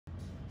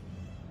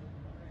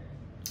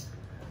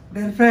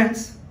Dear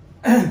friends,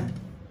 in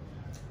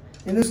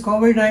this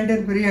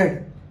COVID-19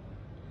 period,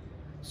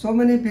 so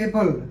many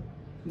people,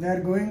 they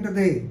are going to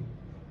the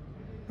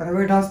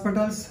private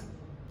hospitals,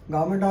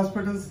 government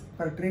hospitals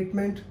for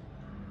treatment,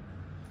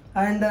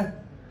 and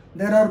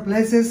there are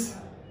places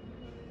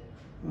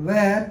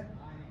where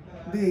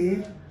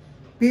the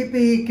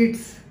PPE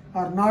kits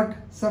are not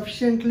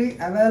sufficiently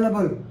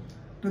available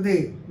to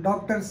the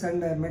doctors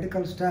and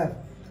medical staff,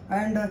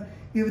 and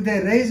if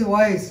they raise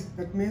voice,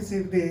 that means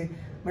if the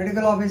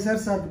medical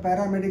officers or the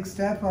paramedic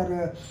staff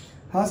or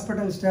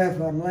hospital staff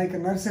or like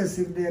nurses,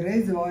 if they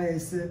raise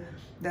voice,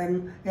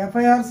 then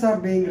FIRs are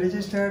being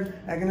registered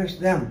against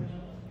them.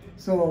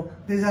 So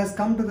this has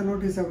come to the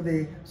notice of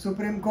the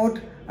Supreme Court,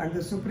 and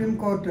the Supreme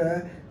Court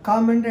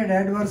commented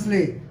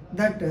adversely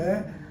that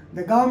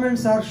the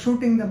governments are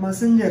shooting the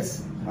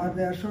messengers, or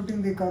they are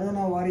shooting the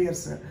corona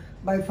warriors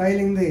by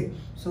filing the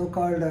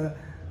so-called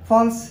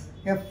false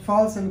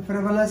and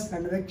frivolous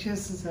and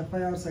vexatious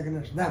FIRs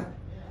against them.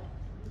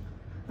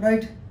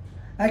 Right?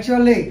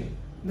 Actually,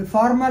 the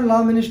former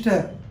Law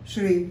Minister,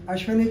 Shri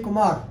Ashwini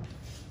Kumar,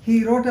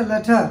 he wrote a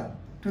letter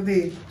to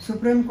the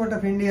Supreme Court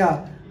of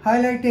India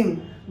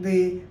highlighting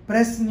the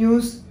press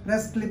news,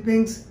 press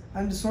clippings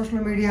and social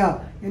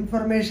media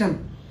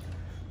information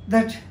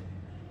that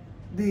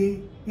the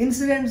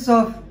incidents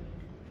of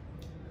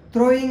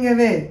throwing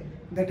away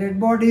the dead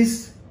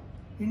bodies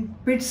in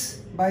pits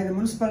by the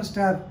municipal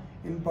staff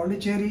in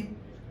Pondicherry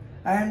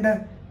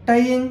and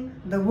tying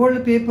the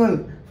old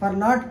people for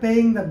not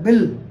paying the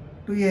bill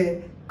to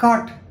a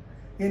cart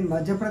in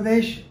Madhya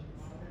Pradesh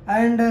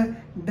and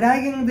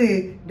dragging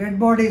the dead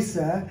bodies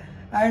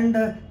and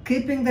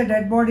keeping the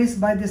dead bodies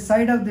by the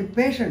side of the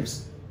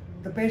patients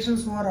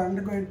who are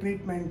undergoing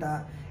treatment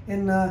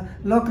in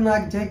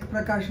Loknath Jaik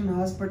Prakashan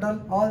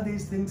Hospital, all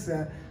these things.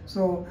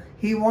 So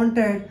he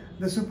wanted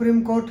the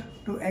Supreme Court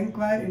to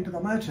inquire into the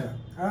matter.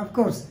 Of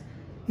course,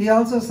 he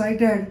also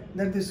cited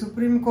that the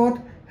Supreme Court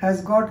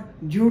has got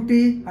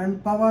duty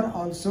and power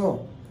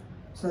also.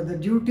 So the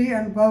duty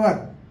and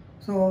power.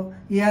 So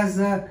he has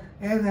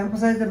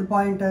emphasized the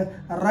point, a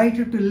right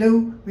to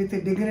live with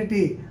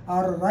dignity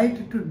or a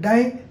right to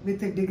die with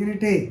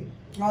dignity.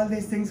 All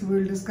these things we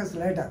will discuss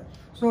later.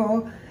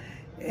 So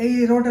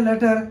he wrote a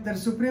letter that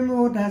Supreme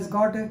Court has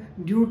got a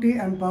duty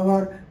and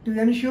power to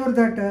ensure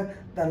that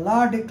the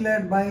law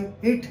declared by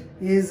it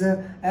is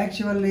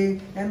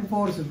actually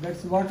enforced.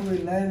 That's what we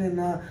learn in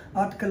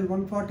Article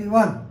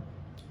 141.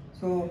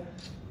 So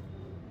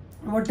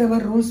whatever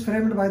rules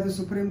framed by the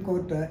Supreme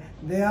Court,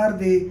 they are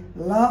the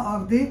law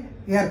of the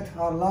earth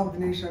or law of the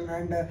nation,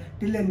 and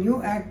till a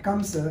new act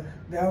comes,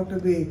 they have to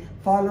be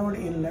followed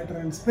in letter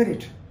and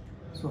spirit.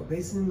 So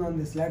basing on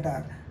this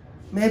letter,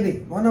 maybe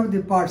one of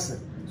the parts.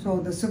 So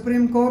the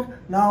Supreme Court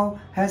now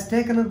has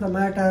taken up the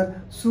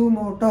matter suo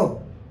motu.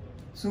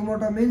 Suo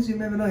motu means, you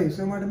may know,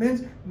 suo motu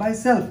means by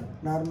self.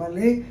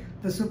 Normally,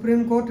 the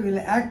Supreme Court will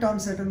act on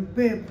certain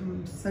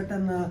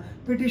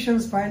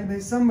petitions filed by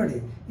somebody.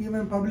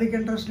 Even public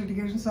interest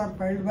litigations are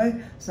filed by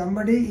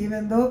somebody,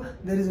 even though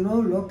there is no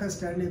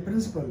locus standi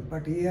principle.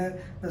 But here,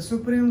 the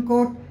Supreme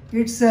Court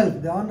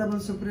itself, the Honorable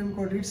Supreme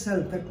Court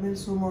itself, that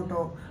means suo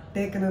motu,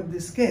 taken up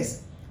this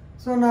case.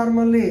 So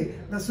normally,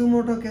 the suo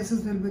motu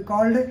cases will be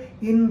called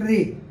in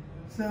re.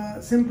 So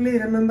simply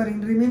remember,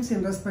 in re means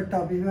in respect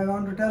of. If I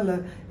want to tell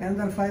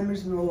another 5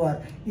 minutes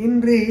over.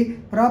 In re,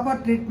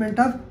 proper treatment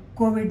of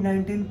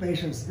COVID-19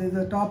 patients. This is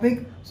the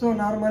topic. So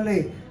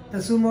normally,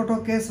 the suo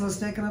motu case was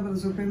taken up by the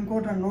Supreme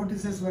Court and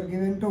notices were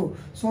given to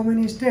so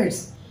many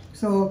states.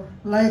 So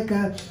like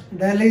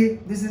Delhi,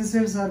 these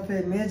incidents are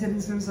the major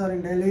incidents are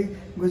in Delhi,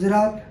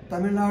 Gujarat,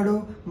 Tamil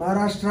Nadu,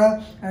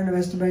 Maharashtra and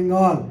West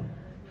Bengal.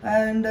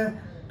 And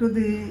to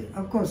the,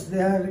 of course, they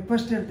have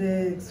requested,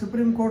 the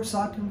Supreme Court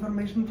sought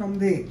information from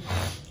the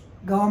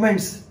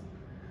governments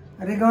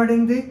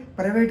regarding the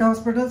private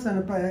hospitals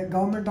and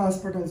government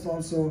hospitals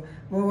also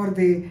over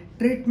the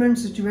treatment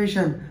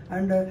situation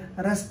and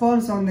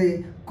response on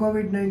the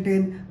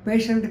COVID-19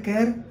 patient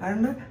care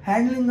and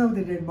handling of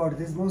the dead body.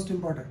 This is most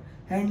important.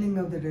 Handling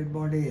of the dead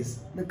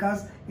bodies,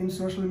 because in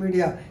social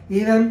media,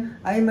 even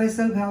I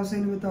myself have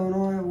seen with my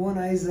own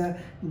eyes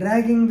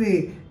dragging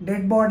the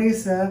dead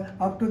bodies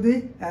up to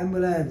the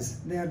ambulance.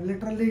 They are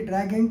literally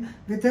dragging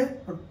with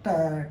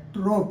a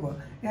rope.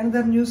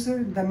 Another news,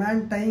 the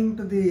man tying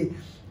to the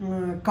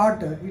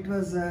cart.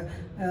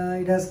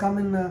 It has come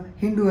in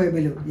Hindu, I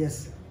believe.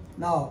 Yes.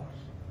 Now,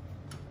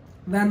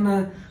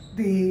 when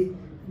the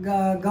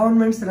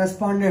governments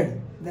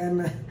responded,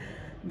 then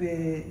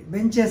the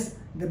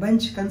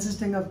bench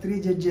consisting of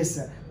 3 judges,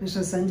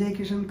 Mr. Sanjay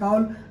Kishan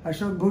Kaul,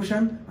 Ashok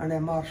Bhushan and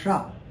M.R.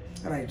 Shah.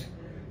 Right.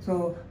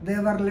 So they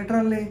were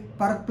literally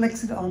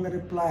perplexed on the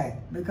reply,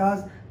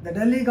 because the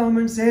Delhi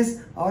government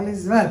says all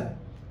is well.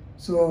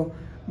 So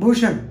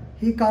Bhushan,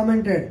 he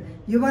commented,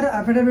 your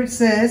affidavit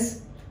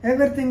says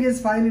everything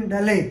is fine in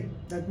Delhi.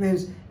 That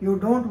means you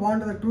don't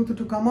want the truth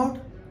to come out.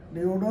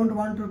 You don't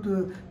want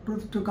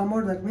truth to come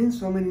out. That means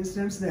so many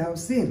incidents they have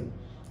seen.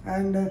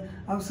 And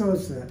of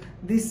course,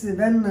 this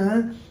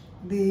when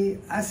the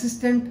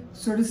Assistant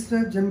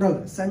Solicitor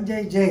General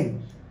Sanjay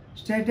Jain,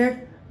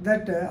 stated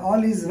that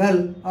all is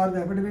well or the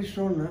epidemic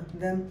shown,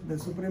 then the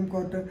Supreme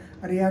Court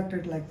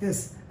reacted like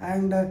this,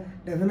 and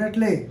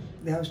definitely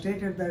they have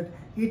stated that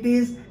it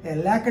is a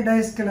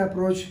lackadaisical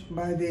approach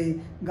by the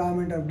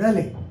government of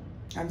Delhi.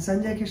 And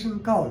Sanjay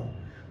Kishan Kaul,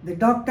 the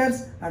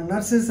doctors and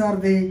nurses are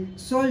the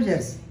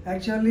soldiers.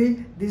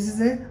 Actually, this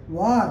is a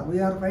war. We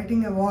are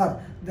fighting a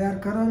war. They are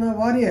corona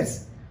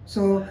warriors.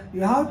 So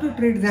you have to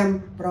treat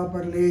them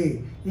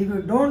properly. If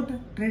you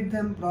don't treat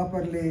them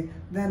properly,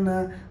 then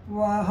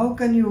how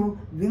can you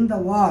win the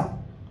war?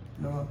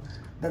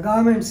 The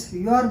governments,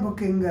 you are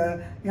booking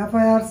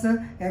FIRs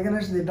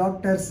against the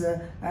doctors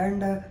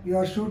and you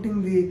are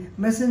shooting the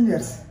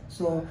messengers.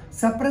 So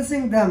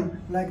suppressing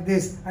them like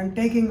this and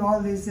taking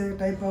all these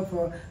type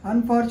of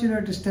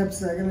unfortunate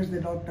steps against the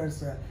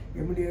doctors,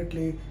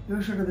 immediately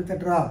you should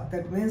withdraw.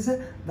 That means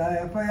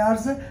the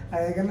FIRs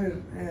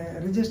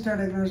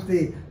registered against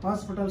the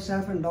hospital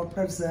staff and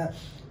doctors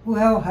who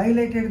have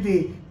highlighted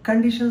the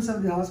conditions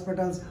of the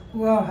hospitals,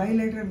 who have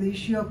highlighted the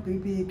issue of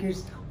PPE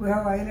kits, who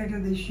have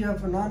highlighted the issue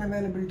of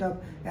non-availability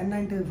of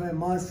N95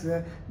 masks.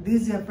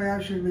 These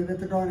FIRs should be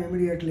withdrawn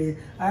immediately,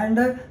 and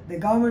the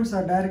governments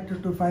are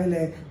directed to file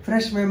a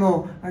fresh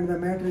memo, and the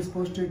matter is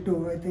posted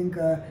to, I think,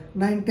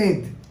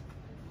 19th,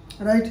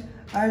 right?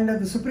 And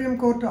the Supreme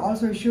Court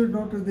also issued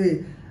note to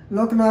the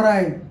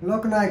Loknaik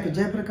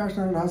Jayaprakash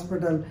Naran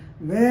Hospital,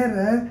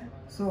 where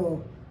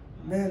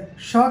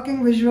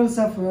shocking visuals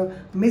of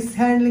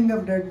mishandling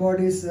of dead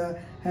bodies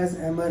has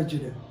emerged.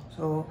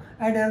 So,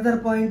 and another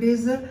point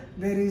is there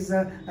is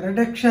a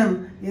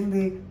reduction in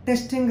the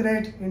testing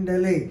rate in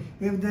Delhi.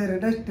 If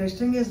the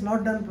testing is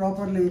not done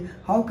properly,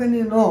 how can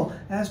you know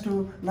as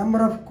to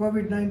number of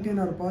COVID-19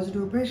 or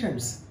positive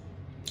patients?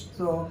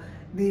 So,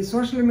 the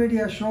social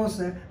media shows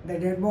the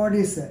dead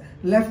bodies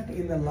left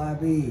in the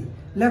lobby,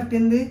 left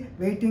in the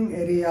waiting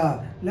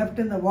area, left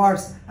in the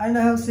wards, and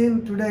I have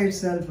seen today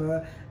itself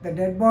the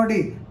dead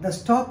body, the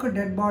stock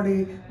dead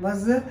body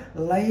was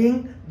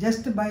lying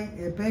just by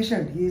a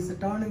patient. He is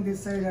turning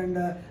this side, and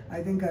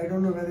I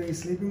don't know whether he is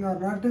sleeping or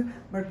not,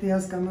 but he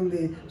has come in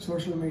the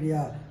social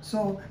media.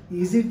 So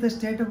is it the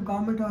state of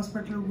government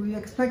hospital we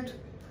expect?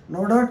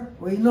 No doubt,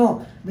 we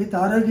know with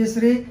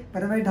Arogyasri,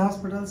 private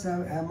hospitals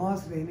have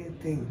amassed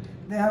anything.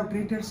 They have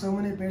treated so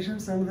many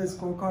patients under this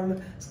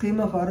so-called scheme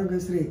of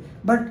Arogyasri.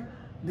 But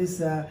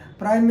this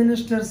Prime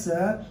Minister's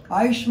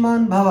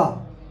Ayushman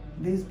Bhava,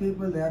 these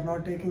people, they are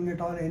not taking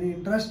at all any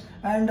interest,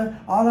 and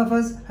all of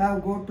us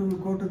have go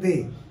to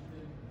the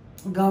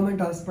government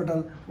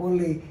hospital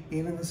only.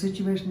 Even the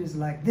situation is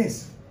like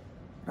this,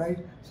 right?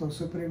 So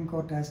Supreme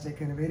Court has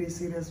taken a very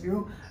serious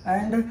view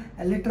and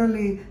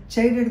literally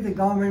chided the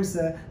governments,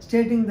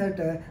 stating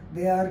that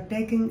they are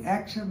taking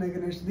action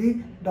against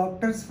the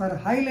doctors for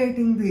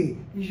highlighting the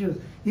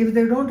issues. If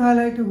they don't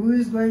highlight, who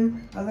is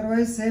going?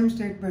 Otherwise, same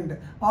statement,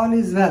 all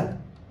is well.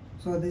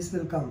 So this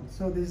will come.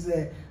 So this is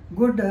a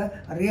good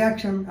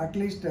reaction, at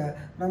least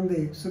from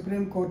the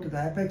Supreme Court to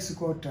the apex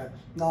court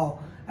now.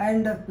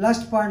 And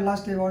last I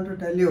want to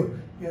tell you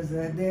is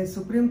the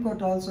Supreme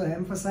Court also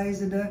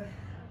emphasized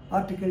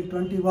Article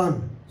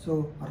 21.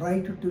 So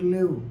right to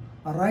live.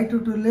 A right to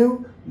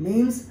live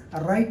means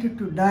a right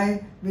to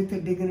die with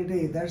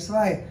dignity. That's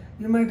why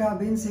you might have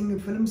been seeing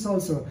films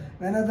also.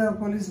 Whenever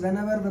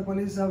the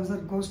police officer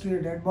goes to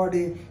a dead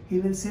body, he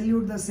will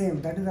salute the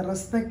same. That is the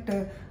respect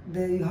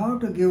you have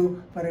to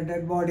give for a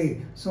dead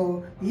body.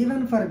 So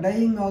even for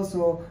dying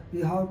also,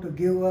 you have to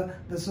give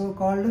the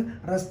so-called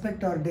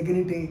respect or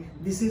dignity.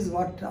 This is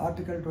what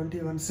Article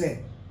 21 say.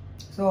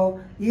 So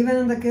even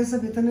in the case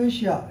of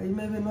euthanasia, you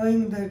may be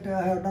knowing that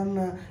I have done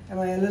my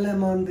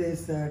LLM on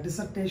this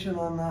dissertation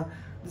on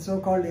the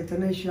so-called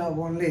euthanasia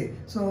only.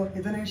 So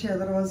euthanasia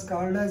otherwise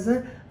called as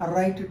a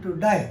right to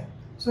die.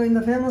 So in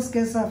the famous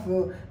case of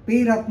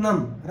P.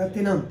 Ratnam and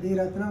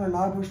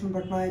Nagabhushan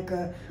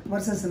Patnaik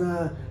versus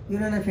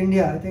Union of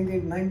India, I think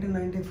in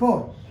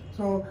 1994.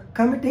 So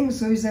committing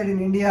suicide in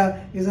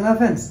India is an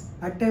offence.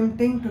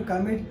 Attempting to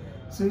commit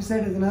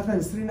suicide is an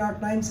offence,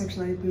 309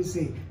 section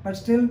IPC, but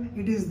still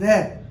it is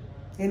there.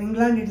 In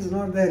England it is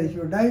not there. If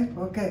you die,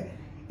 okay.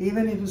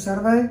 Even if you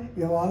survive,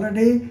 you have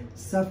already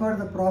suffered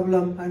the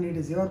problem and it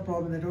is your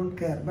problem, they don't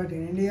care. But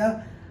in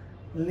India,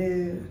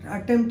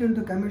 attempting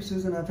to commit suicide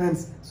is an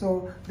offence.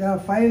 So they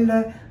have filed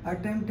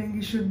attempting,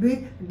 it should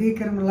be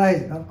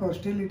decriminalized. Of course,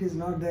 still it is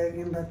not there.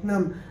 In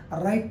Ratnam,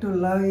 right to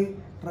life,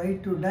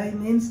 right to die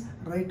means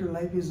right to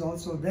life is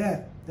also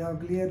there. They have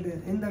clearly,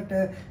 in that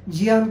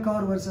Jian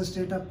Kaur versus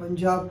State of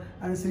Punjab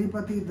and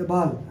Sripati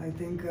Dabal, I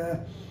think,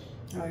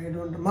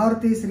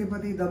 Maruti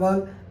Sripati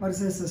Dabal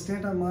versus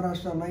State of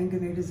Maharashtra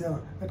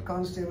 1987, that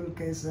constable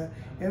case,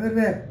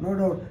 everywhere, no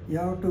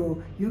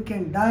doubt, you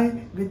can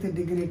die with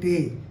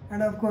dignity.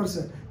 And of course,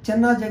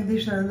 Channa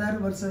Jagdish Randhar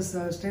versus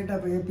State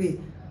of AP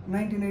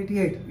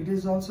 1988, it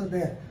is also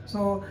there.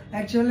 So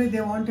actually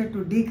they wanted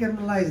to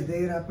decriminalize,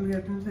 their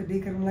application to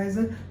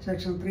decriminalize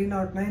section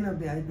 309 of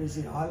the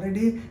IPC.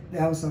 Already they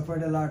have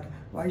suffered a lot.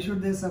 Why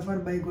should they suffer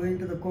by going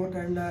to the court,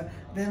 and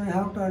they may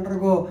have to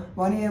undergo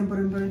 1 year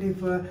imprisonment if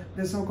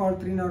the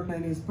so-called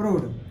 309 is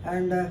proved.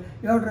 And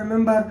you have to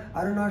remember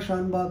Aruna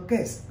Shanbag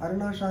case.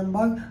 Aruna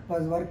Shanbag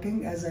was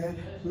working as a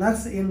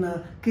nurse in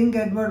King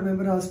Edward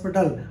Memorial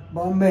Hospital,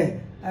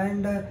 Bombay.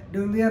 And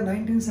during the year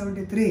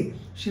 1973,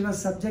 she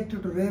was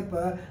subjected to rape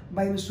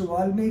by Mr.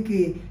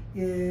 Valmiki.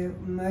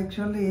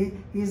 Actually,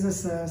 he is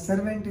a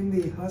servant in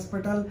the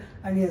hospital,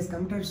 and he has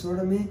committed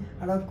sodomy.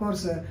 And of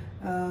course,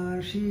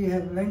 she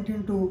went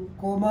into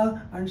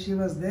coma, and she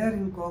was there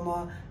in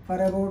coma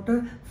for about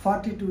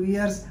 42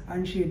 years,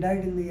 and she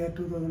died in the year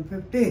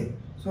 2015.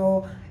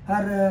 So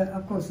her,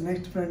 of course,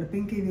 next friend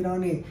Pinky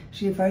Virani,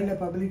 she filed a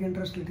public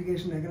interest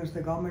litigation against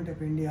the government of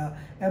India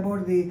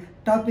about the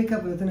topic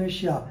of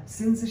euthanasia.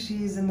 Since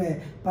she is in a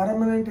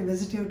permanent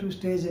vegetative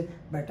stage,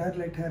 better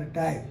let her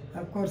die.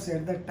 Of course,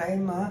 at that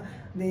time,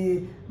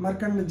 the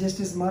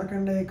Justice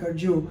Markandeya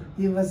Kadju,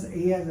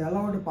 he has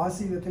allowed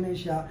passive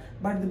euthanasia,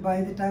 but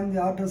by the time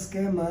the orders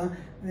came,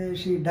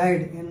 she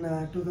died in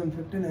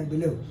 2015, I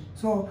believe.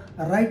 So,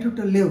 right to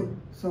live,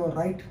 so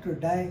right to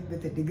die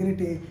with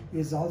dignity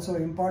is also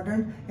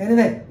important.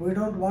 Anyway, we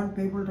don't want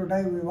people to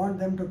die, we want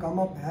them to come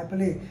up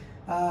happily.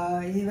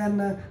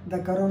 Even the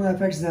corona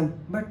affects them,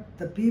 but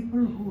the people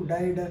who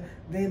died,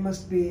 they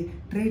must be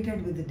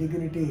treated with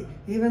dignity.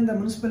 Even the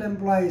municipal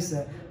employees,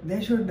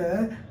 they should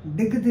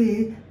dig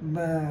the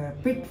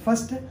pit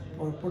first,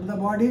 or put the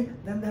body,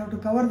 then they have to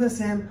cover the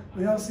same.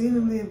 We have seen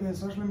in the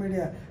social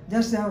media,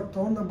 just they have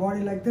thrown the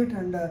body like that,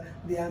 and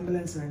the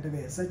ambulance went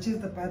away. Such is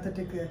the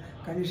pathetic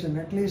condition.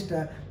 At least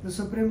the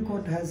Supreme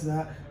Court has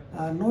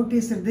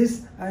noticed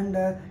this, and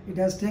it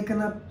has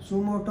taken up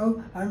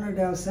sumoto, and it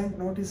has sent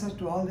notices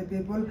to all the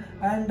people,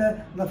 and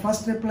the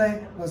first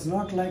reply was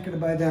not liked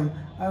by them.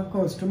 Of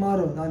course,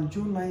 tomorrow on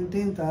June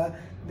 19th,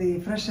 the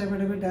fresh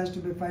affidavit has to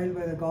be filed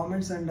by the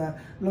governments and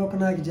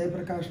Lokanayak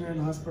Jayaprakash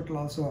Nayan Hospital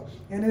also.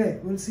 Anyway,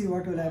 we'll see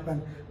what will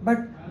happen.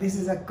 But this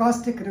is a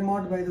caustic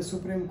remark by the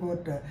Supreme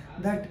Court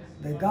that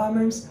the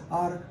governments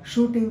are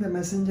shooting the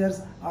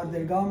messengers, or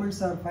the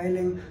governments are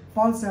filing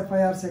false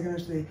FIRs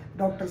against the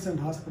doctors and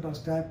hospital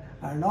staff,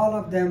 and all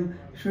of them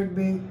should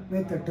be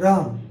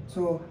withdrawn.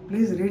 So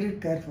please read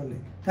it carefully.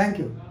 Thank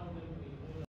you.